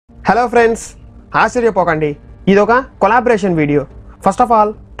Hello friends, ఆశ్చర్యపోకండి, ఇదొక collaboration video. First of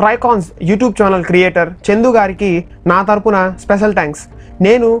all TriConZ YouTube channel creator Chandu గారికి నా తరపున స్పెషల్ థ్యాంక్స్.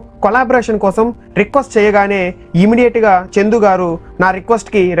 నేను కొలాబరేషన్ కోసం రిక్వెస్ట్ చేయగానే ఇమీడియట్గా చందు గారు నా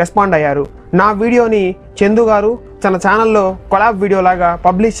రిక్వెస్ట్కి రెస్పాండ్ అయ్యారు. నా వీడియోని చందు గారు తన ఛానల్లో కొలాబ్ వీడియో లాగా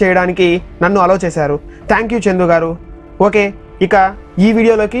పబ్లిష్ చేయడానికి నన్ను అలో చేశారు. థ్యాంక్ యూ చందు గారు. ఓకే, ఇక ఈ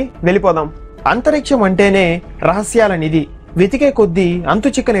వీడియోలోకి వెళ్ళిపోదాం. అంతరిక్షం అంటేనే రహస్యాల నిధి. వెతికే కొద్దీ అంతు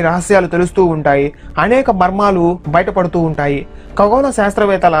చిక్కని రహస్యాలు తెలుస్తూ ఉంటాయి. అనేక మర్మాలు బయటపడుతూ ఉంటాయి. ఖగోళ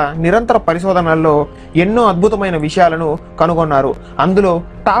శాస్త్రవేత్తల నిరంతర పరిశోధనల్లో ఎన్నో అద్భుతమైన విషయాలను కనుగొన్నారు. అందులో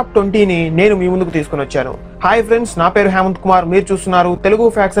టాప్ 20ని నేను మీ ముందుకు తీసుకుని వచ్చాను. హాయ్ ఫ్రెండ్స్, నా పేరు హేమంత్ కుమార్. మీరు చూస్తున్నారు తెలుగు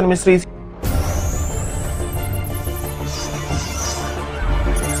ఫ్యాక్ట్స్ అండ్ మిస్టరీస్.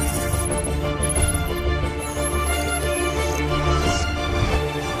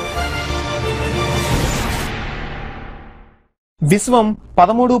 విశ్వం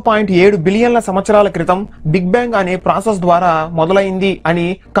 13.7 బిలియన్ల సంవత్సరాల క్రితం బిగ్ బ్యాంగ్ అనే ప్రాసెస్ ద్వారా మొదలైంది అని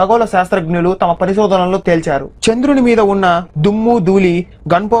ఖగోళ శాస్త్రజ్ఞులు తమ పరిశోధనలో తేల్చారు. చంద్రుని మీద ఉన్న దుమ్ము ధూళి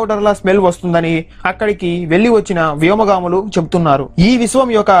గన్ పౌడర్ లా స్మెల్ వస్తుందని అక్కడికి వెళ్లి వచ్చిన వ్యోమగాములు చెబుతున్నారు. ఈ విశ్వం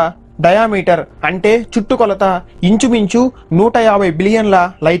యొక్క డయామీటర్ అంటే చుట్టుకొలత ఇంచుమించు 150 బిలియన్ల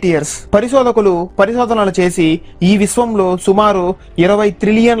లైట్ ఇయర్స్. పరిశోధకులు పరిశోధనలు చేసి ఈ విశ్వంలో సుమారు 20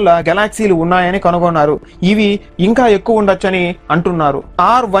 ట్రిలియన్ల గెలాక్సీలు ఉన్నాయని కనుగొన్నారు. ఇవి ఇంకా ఎక్కువ ఉండొచ్చని అంటున్నారు.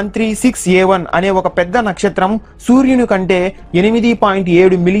 R136A1 అనే ఒక పెద్ద నక్షత్రం సూర్యుని కంటే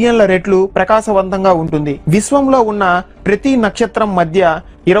 8.7 మిలియన్ల రెట్లు ప్రకాశవంతంగా ఉంటుంది. విశ్వంలో ఉన్న ప్రతి నక్షత్రం మధ్య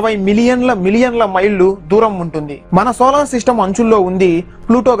 20 మిలియన్ల మైళ్లు దూరం ఉంటుంది. మన సోలార్ సిస్టమ్ అంచుల్లో ఉంది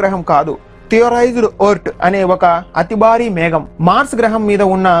ప్లూటో గ్రహం కాదు, థియరైజ్డ్ ఎర్త్ అనే ఒక అతి భారీ మేఘం. మార్స్ గ్రహం మీద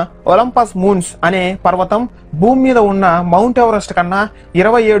ఉన్న ఒలంపస్ మూన్స్ అనే పర్వతం భూమి మీద ఉన్న మౌంట్ ఎవరెస్ట్ కన్నా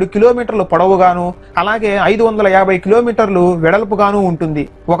 27 కిలోమీటర్లు పొడవుగాను అలాగే 550 కిలోమీటర్లు వెడల్పుగాను ఉంటుంది.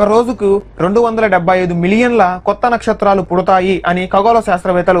 ఒక రోజుకు 275 మిలియన్ల కొత్త నక్షత్రాలు పుడతాయి అని ఖగోళ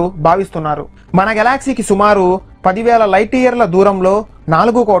శాస్త్రవేత్తలు భావిస్తున్నారు. మన గెలాక్సీకి సుమారు 10,000 లైట్ ఇయర్ల దూరంలో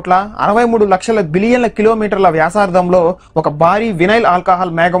 4,63,00,000 బిలియన్ల కిలోమీటర్ల వ్యాసార్థంలో ఒక భారీ వినైల్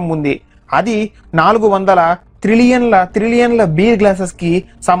ఆల్కహాల్ మేఘం ఉంది. అది 400 ట్రిలియన్ల బీర్ గ్లాసెస్ కి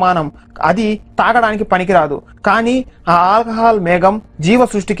సమానం. అది తాగడానికి పనికిరాదు, కానీ ఆ ఆల్కహాల్ మేఘం జీవ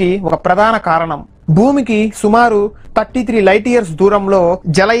సృష్టికి ఒక ప్రధాన కారణం. భూమికి సుమారు 33 లైట్ ఇయర్స్ దూరంలో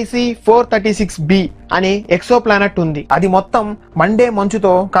జలైసీ 436b అనే ఎక్సో ప్లానెట్ ఉంది. అది మొత్తం మండే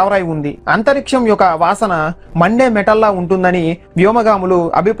మంచుతో కవర్ అయి ఉంది. అంతరిక్షం యొక్క వాసన మండే మెటల్లా ఉంటుందని వ్యోమగాములు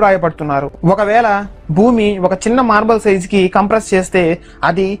అభిప్రాయపడుతున్నారు. ఒకవేళ భూమి ఒక చిన్న మార్బల్ సైజ్ కి కంప్రెస్ చేస్తే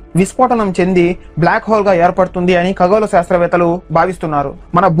అది విస్ఫోటనం చెంది బ్లాక్ హోల్ గా ఏర్పడుతుంది అని ఖగోళ శాస్త్రవేత్తలు భావిస్తున్నారు.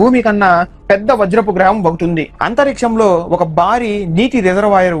 మన భూమి కన్నా పెద్ద వజ్రపు గ్రహం ఒకటి ఉంది. అంతరిక్షంలో ఒక భారీ నీటి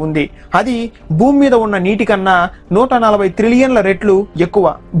రిజర్వాయర్ ఉంది. అది భూమి మీద ఉన్న నీటి కన్నా 140 ట్రిలియన్ల రెట్లు ఎక్కువ.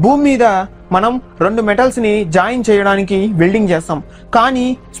 భూమి మీద మనం 2 మెటల్స్ ని జాయిన్ చేయడానికి వెల్డింగ్ చేస్తాం, కానీ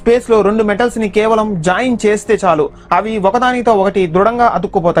స్పేస్ లో 2 మెటల్స్ ని కేవలం జాయిన్ చేస్తే చాలు, అవి ఒకదానితో ఒకటి దృఢంగా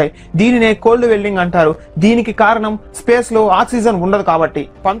అతుక్కుపోతాయి. దీనినే కోల్డ్ వెల్డింగ్ అంటారు. దీనికి కారణం స్పేస్ లో ఆక్సిజన్ ఉండదు కాబట్టి.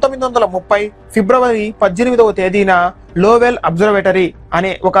 1930 ఫిబ్రవరి 18వ తేదీన లోవెల్ అబ్జర్వేటరీ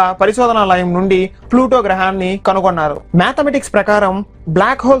అనే ఒక పరిశోధనాలయం నుండి ప్లూటో గ్రహాన్ని కనుగొన్నారు. మ్యాథమెటిక్స్ ప్రకారం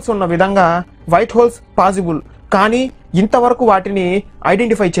బ్లాక్ హోల్స్ ఉన్న విధంగా వైట్ హోల్స్ పాసిబుల్, కానీ ఇంతవరకు వాటిని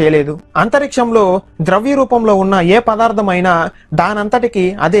ఐడెంటిఫై చేయలేదు. అంతరిక్షంలో ద్రవ్య రూపంలో ఉన్న ఏ పదార్థమైనా దానంతటికి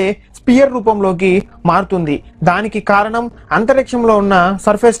అదే స్పియర్ రూపంలోకి మారుతుంది. దానికి కారణం అంతరిక్షంలో ఉన్న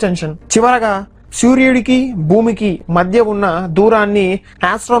సర్ఫేస్ టెన్షన్. చివరగా సూర్యుడికి భూమికి మధ్య ఉన్న దూరాన్ని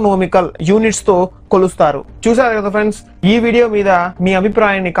ఆస్ట్రోనామికల్ యూనిట్స్ తో కొలుస్తారు. చూసారు కదా ఫ్రెండ్స్, ఈ వీడియో మీద మీ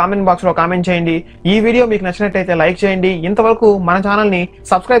అభిప్రాయాన్ని కామెంట్ బాక్స్ లో కామెంట్ చేయండి. ఈ వీడియో మీకు నచ్చినట్లయితే లైక్ చేయండి. ఇంతవరకు మన ఛానల్ ని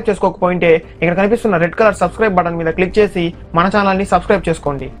సబ్స్క్రైబ్ చేసుకోకపోయింటే ఇక్కడ కనిపిస్తున్న రెడ్ కలర్ సబ్స్క్రైబ్ బటన్ మీద క్లిక్ చేసి మన ఛానల్ ని సబ్స్క్రైబ్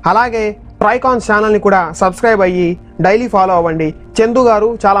చేసుకోండి. అలాగే TriConZ ఛానల్ ని కూడా సబ్స్క్రైబ్ అయ్యి డైలీ ఫాలో అవ్వండి. చందు గారు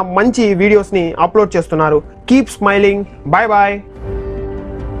చాలా మంచి వీడియోస్ ని అప్లోడ్ చేస్తున్నారు. Keep smiling. Bye bye.